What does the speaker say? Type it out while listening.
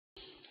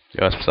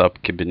What's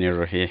up,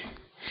 Kibiniro here.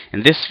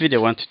 In this video,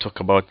 I want to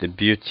talk about the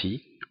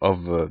beauty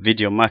of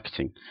video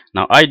marketing.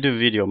 Now, I do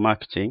video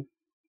marketing,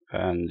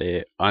 and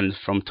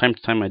from time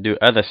to time, I do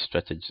other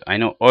strategies. I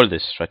know all the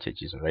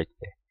strategies right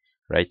there,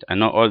 right? I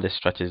know all the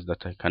strategies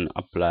that I can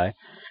apply,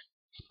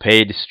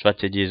 paid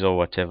strategies or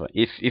whatever.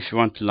 If you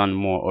want to learn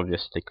more,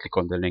 obviously, click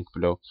on the link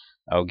below.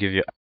 I'll give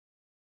you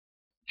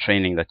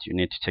training that you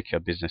need to take your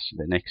business to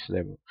the next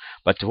level.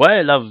 But why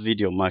I love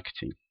video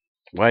marketing?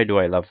 Why do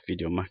I love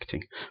video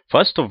marketing?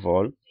 First of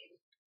all,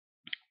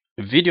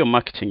 video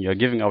marketing, you're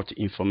giving out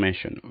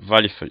information,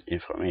 valuable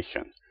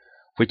information,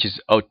 which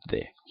is out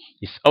there.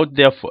 It's out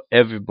there for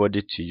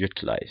everybody to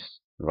utilize,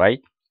 right?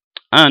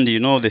 And you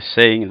know the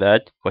saying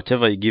that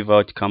whatever you give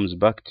out comes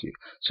back to you.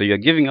 So you're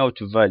giving out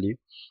value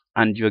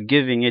and you're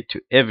giving it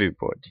to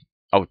everybody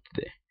out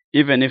there.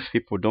 Even if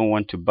people don't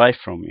want to buy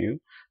from you,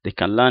 they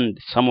can learn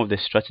some of the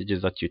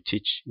strategies that you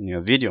teach in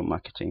your video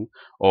marketing,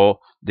 or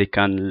they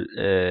can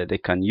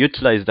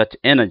utilize that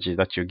energy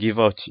that you give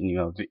out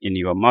in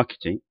your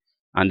marketing,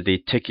 and they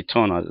take it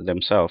on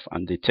themselves,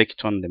 and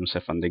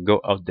they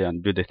go out there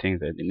and do the things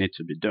that they need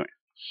to be doing.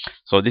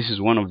 So this is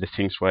one of the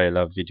things why I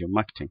love video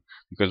marketing,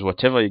 because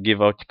whatever you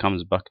give out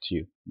comes back to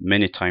you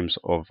many times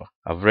over.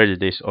 I've read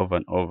this over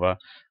and over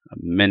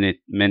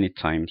many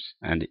times,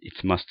 and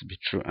it must be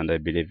true, and I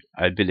believe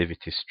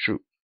it is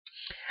true.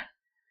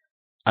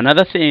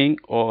 Another thing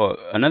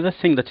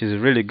that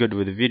is really good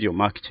with video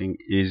marketing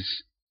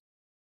is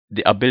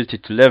the ability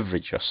to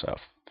leverage yourself.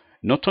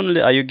 Not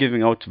only are you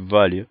giving out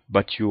value,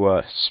 but you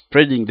are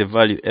spreading the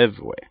value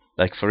everywhere.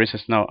 Like for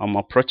instance, now I'm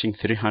approaching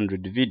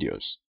 300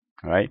 videos,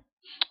 right?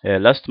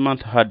 Last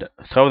month I had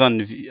a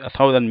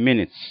thousand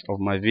minutes of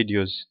my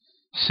videos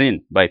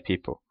seen by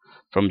people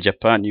from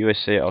Japan,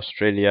 USA,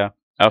 Australia,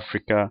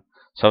 Africa,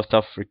 South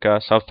Africa,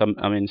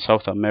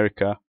 South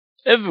America,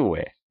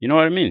 everywhere. You know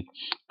what I mean?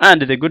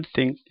 And the good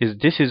thing is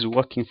this is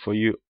working for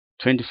you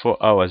 24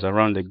 hours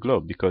around the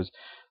globe, because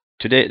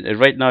today,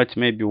 right now, it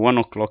may be 1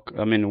 o'clock,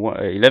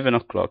 11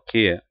 o'clock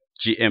here,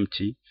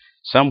 GMT.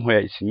 Somewhere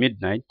it's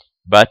midnight,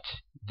 but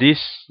these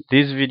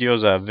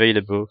videos are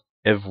available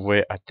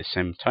everywhere at the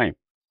same time.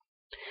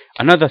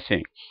 Another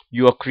thing,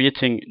 you are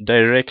creating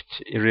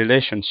direct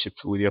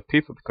relationships with your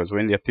people, because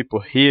when your people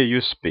hear you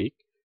speak,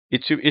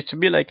 it will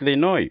be like they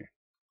know you,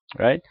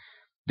 right?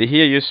 They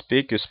hear you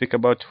speak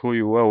about who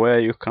you are, where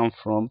you come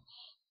from,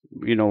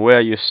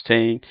 where you're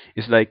staying.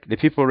 It's like the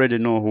people already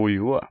know who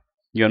you are.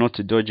 You're not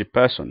a dodgy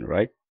person,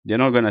 right? They're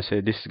not going to say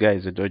this guy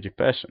is a dodgy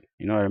person.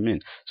 You know what I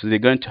mean? So they're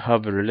going to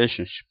have a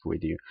relationship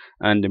with you.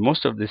 And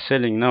most of the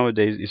selling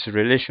nowadays is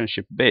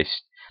relationship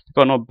based.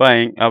 People are not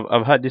buying.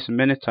 I've had this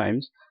many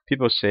times.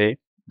 People say,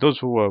 those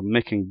who are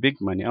making big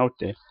money out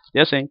there,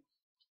 they're saying,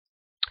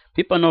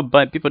 people are not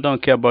buying, people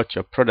don't care about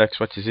your products.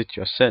 What is it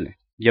you're selling?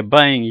 They're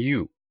buying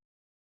you.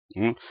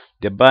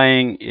 They're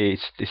buying,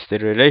 it's the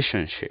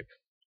relationship.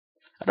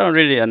 I don't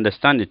really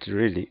understand it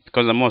really,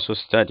 because I'm also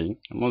studying.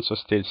 I'm also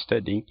still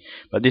studying.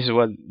 But this is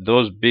what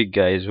those big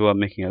guys who are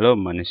making a lot of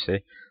money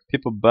say.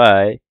 People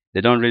buy.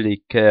 They don't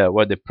really care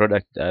what the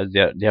product does.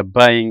 They are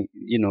buying,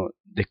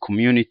 the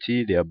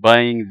community. They are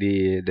buying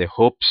the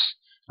hopes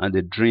and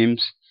the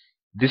dreams.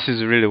 This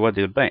is really what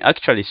they're buying.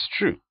 Actually, it's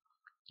true,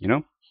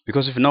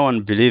 because if no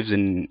one believes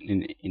in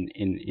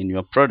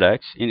your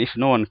products, and if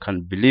no one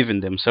can believe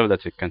in themselves that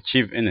they can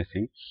achieve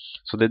anything,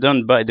 so they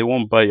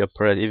won't buy your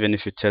product, even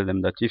if you tell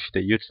them that if they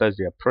utilize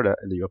your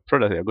product,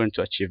 they're going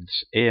to achieve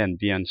this A and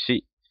B and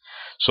C.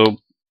 So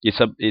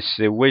it's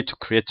a way to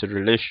create a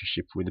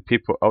relationship with the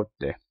people out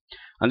there,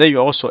 and then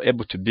you're also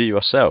able to be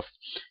yourself.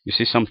 You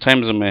see,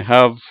 sometimes I may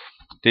have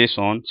this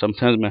on,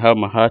 sometimes I may have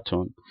my hat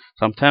on,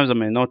 sometimes I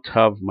may not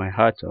have my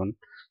hat on,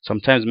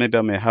 sometimes maybe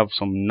I may have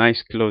some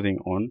nice clothing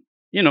on,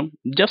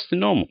 just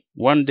normal.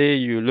 One day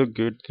you look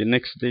good, the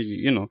next day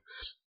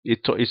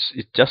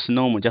it's just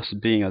normal,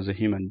 just being as a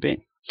human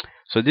being.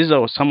 So these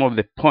are some of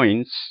the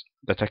points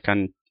that I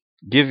can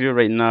give you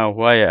right now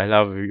why I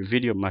love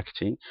video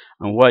marketing,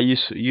 and why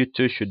you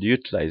too should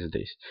utilize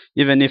this,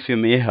 even if you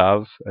may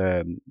have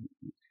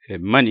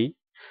money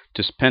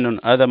to spend on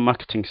other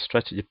marketing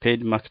strategy,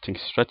 paid marketing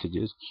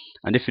strategies.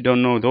 And if you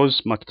don't know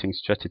those marketing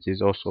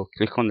strategies, also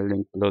click on the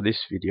link below this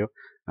video,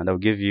 and I'll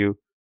give you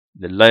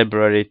the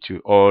library to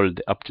all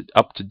the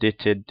up to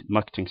dated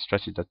marketing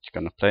strategies that you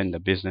can apply in the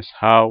business,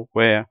 how,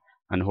 where,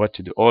 and what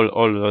to do. All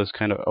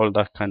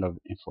that kind of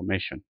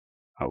information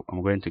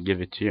I'm going to give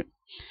it to you.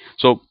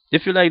 So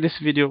if you like this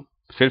video,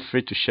 feel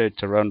free to share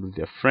it around with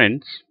your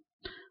friends,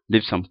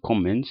 leave some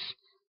comments,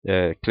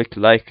 click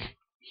like,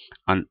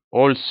 and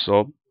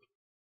also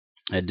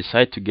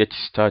decide to get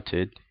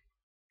started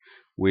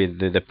with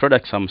the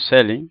products I'm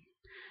selling,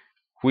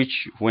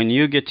 which when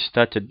you get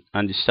started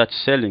and you start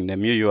selling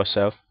them, you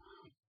yourself,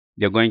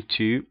 you're going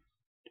to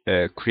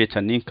create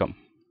an income,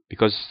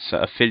 because it's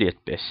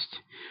affiliate based.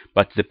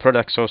 But the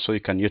products also, you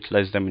can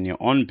utilize them in your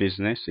own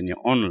business, in your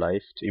own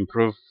life, to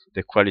improve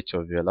the quality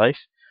of your life,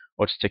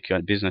 or to take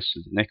your business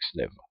to the next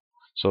level.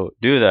 So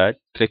do that.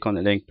 Click on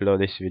the link below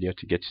this video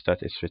to get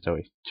started straight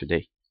away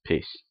today.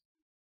 Peace.